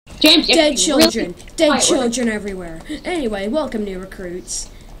James, dead children. Really Dead children everywhere. Anyway, welcome new recruits.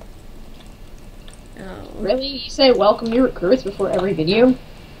 Oh. Really? You say welcome new recruits before every video?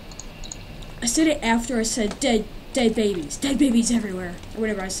 I said it after I said dead babies. Dead babies everywhere. Or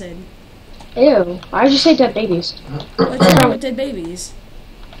whatever I said. Ew. Why did you say dead babies? What's wrong with dead babies?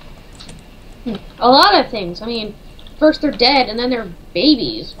 A lot of things. I mean, first they're dead and then they're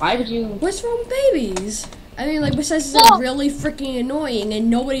babies. Why would you... What's wrong with babies? I mean, like, besides they're really freaking annoying and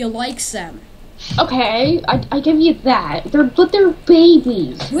nobody likes them. Okay, I give you that. But they're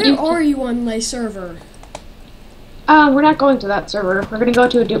babies. Where are you on my server? We're not going to that server. We're gonna go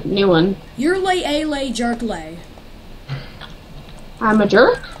to a new one. You're lay jerk lay. I'm a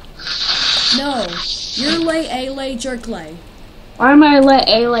jerk? No, you're lay jerk lay. Why am I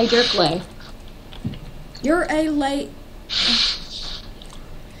lay jerk lay? You're lay.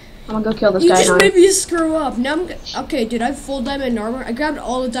 I'm gonna go kill this guy. You just made me screw up. Now okay, dude. I have full diamond armor. I grabbed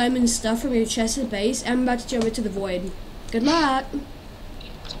all the diamond stuff from your chest and base, and I'm about to jump into the void. Good luck.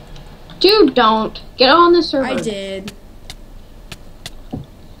 Dude, don't get on the server. I did.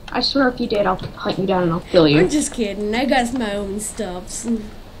 I swear, if you did, I'll hunt you down and I'll kill you. I'm just kidding. I got my own stuffs.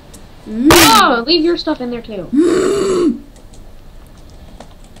 No, leave your stuff in there too.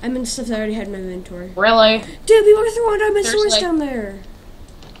 I meant stuff that I already had in my inventory. Really? Dude, we were throwing diamond swords down there.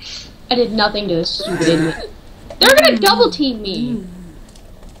 I did nothing to this stupid idiot. They're gonna double team me.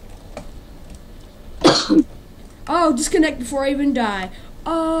 Oh, disconnect before I even die.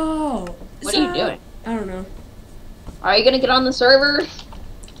 Oh. What are you doing? I don't know. Are you gonna get on the server?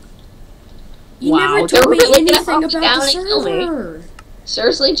 You never told me anything about the server.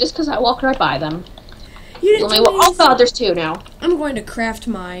 Seriously, just because I walked right by them. You didn't tell me oh god, there's two now. I'm going to craft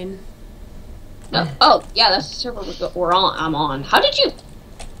mine. Oh, yeah, that's the server I'm on. How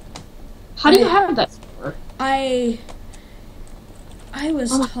do you have that server? I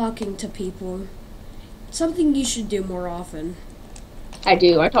was talking to people. Something you should do more often. I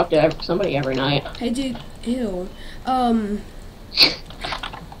do. I talk to somebody every night. Hey, dude. Ew.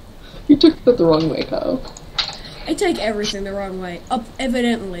 You took it the wrong way, Kyle. I take everything the wrong way.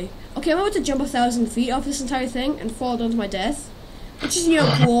 Evidently. Okay, I'm about to jump 1,000 feet off this entire thing and fall down to my death. Which is,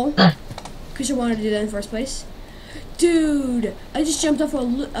 cool. Because you wanted to do that in the first place. Dude, I just jumped off a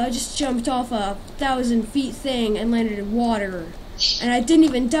 1,000 feet thing and landed in water. And I didn't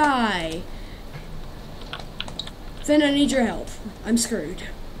even die. Finn, I need your help. I'm screwed.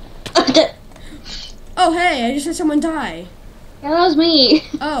 Oh, hey, I just heard someone die. Yeah, that was me.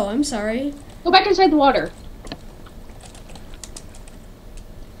 Oh, I'm sorry. Go back inside the water.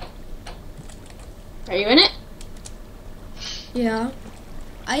 Are you in it? Yeah.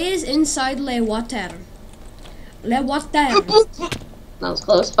 I is inside le water. Le water. That was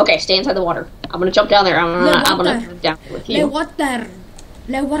close. Okay, stay inside the water. I'm gonna jump down there. I'm gonna jump down with you. Le water.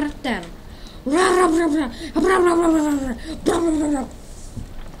 Le water. Le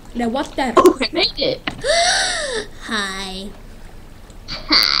water. Oh, I made it. Hi.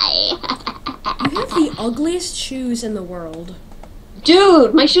 Hi. You have the ugliest shoes in the world.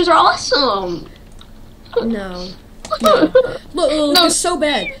 Dude, my shoes are awesome. No. Look, they're so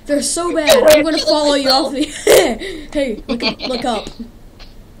bad. They're so bad. I'm gonna follow you off the... Hey, look up.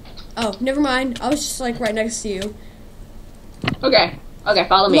 Oh, never mind. I was just like right next to you. Okay,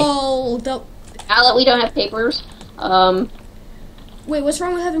 follow me. Lol, now that we don't have papers, Wait, what's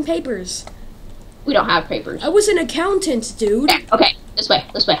wrong with having papers? We don't have papers. I was an accountant, dude. Okay, this way.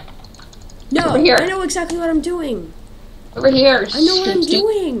 No, over here. I know exactly what I'm doing. Over here. I know what I'm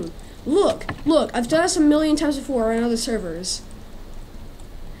doing. Look, I've done this a million times before on other servers.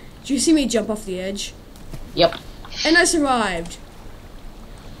 Did you see me jump off the edge? Yep. And I survived.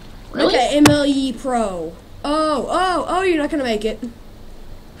 Really? Like an MLE Pro. Oh, you're not gonna make it.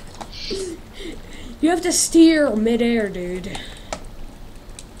 You have to steer midair, dude.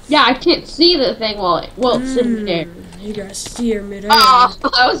 Yeah, I can't see the thing while it's sitting there. You gotta steer midair. Oh,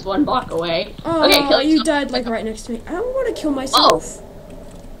 I was 1 block away. Oh, okay, kill you died like right next to me. I don't want to kill myself.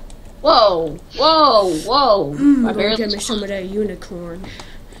 Whoa. I barely get me some of that unicorn.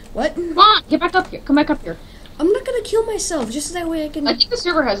 What? Come on, get back up here. Come back up here. I'm not gonna kill myself, just that way I can... I think the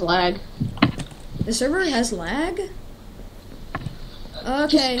server has lag. The server has lag?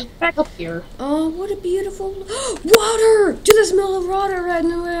 Okay. Just back up here. Oh, what a beautiful... Water! To the smell of water right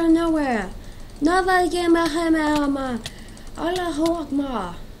nowhere.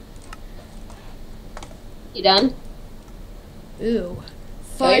 You done? Ew.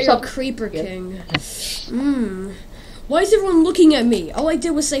 Fire Creeper King. Why is everyone looking at me? All I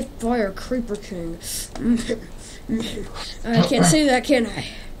did was say Fire Creeper King. I can't say that, can I?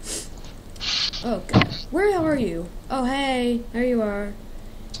 Oh, God. Where are you? Oh, hey. There you are.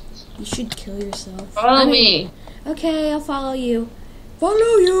 You should kill yourself. Follow me. Okay, I'll follow you.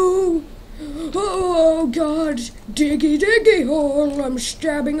 Follow you! Oh, God. Diggy, diggy hole. I'm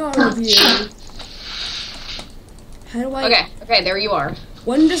stabbing all of you. How do I... Okay, there you are.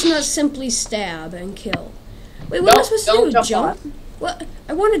 One does not simply stab and kill. Wait, what am I supposed to do? Jump? What?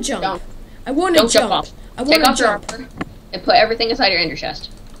 I want to jump. Don't. I want to jump. Off. I want to jump. Your armor and put everything inside your ender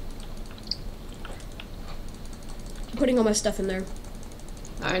chest. I'm putting all my stuff in there.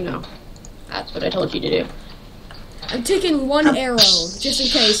 I know. That's what I told you to do. I'm taking one arrow, just in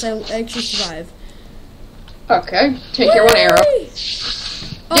case I actually survive. Okay, take your one arrow.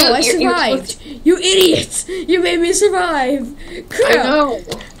 Oh, Dude, I survived! You idiots! You made me survive! Crap! I know!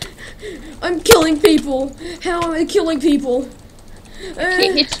 I'm killing people! How am I killing people?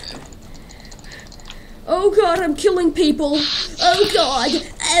 Oh God, I'm killing people! Oh God!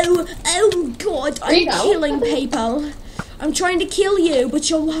 Oh God, I'm killing people! I'm trying to kill you, but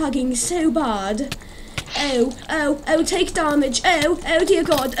you're lagging so bad. Oh, take damage. Oh dear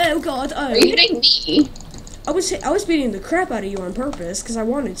God, oh. Are you hitting me? I was beating the crap out of you on purpose, because I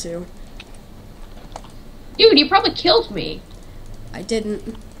wanted to. Dude, you probably killed me. I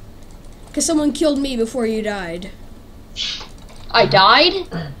didn't. Because someone killed me before you died. I died?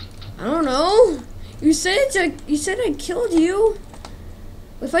 I don't know. You said I killed you.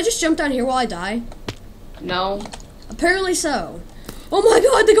 If I just jump down here, will I die? No. Apparently so. Oh my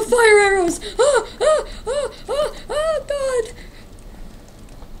God, they got fire arrows! God!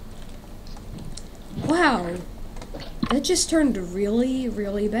 Wow. That just turned really,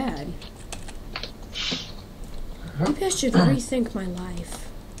 really bad. Maybe I should rethink my life.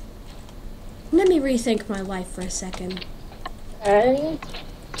 Let me rethink my life for a second.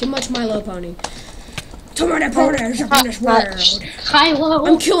 Too much My Little Pony. Too many ponies up in this world. Kylo.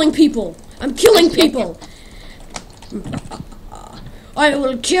 I'm killing people. I'm killing people. I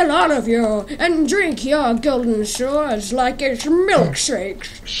will kill all of you and drink your golden swords like it's milkshakes.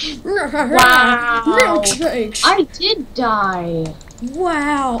 Wow. Milkshakes. I did die.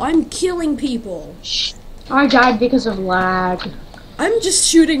 Wow, I'm killing people. I died because of lag. I'm just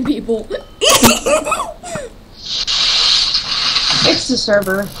shooting people. It's the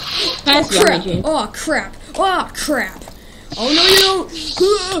server. That's damaging. Oh crap. Oh crap. Oh no you don't.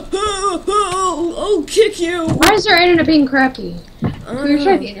 I'll kick you. Why is our internet being crappy? Have you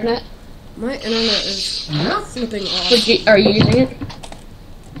tried the internet? My internet is flipping off. Are you using it?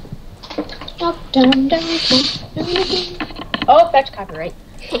 Oh, that's copyright.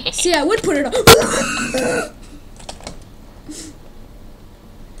 See, I would put it on.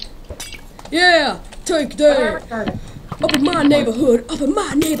 Yeah, take that. Up in my neighborhood. Up in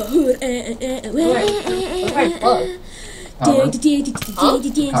my neighborhood.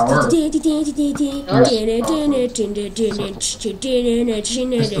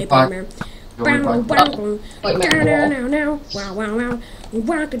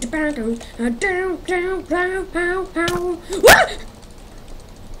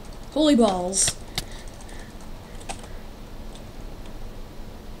 Holy balls.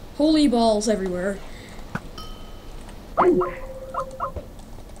 Holy balls everywhere.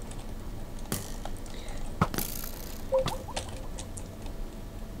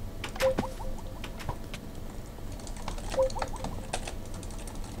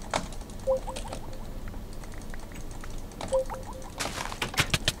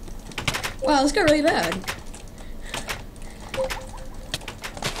 Wow, this got really bad.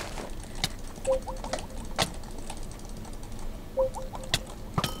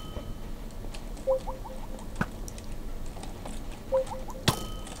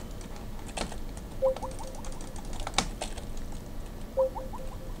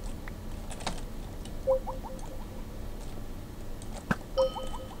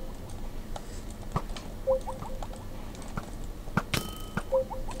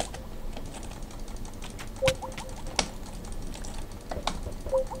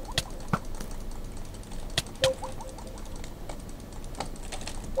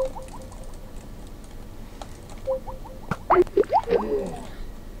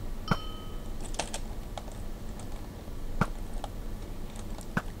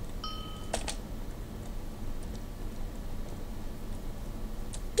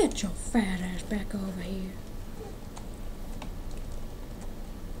 Get your fat ass back over here.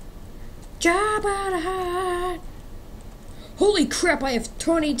 Job out of hide. Holy crap, I have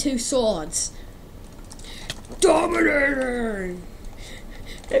 22 swords. Dominating.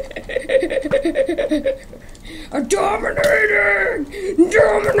 Dominating.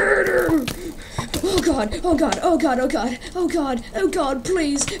 Oh God, oh God, oh God, oh God, oh God, oh God,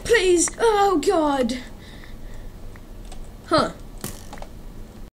 please, please, oh God. Huh.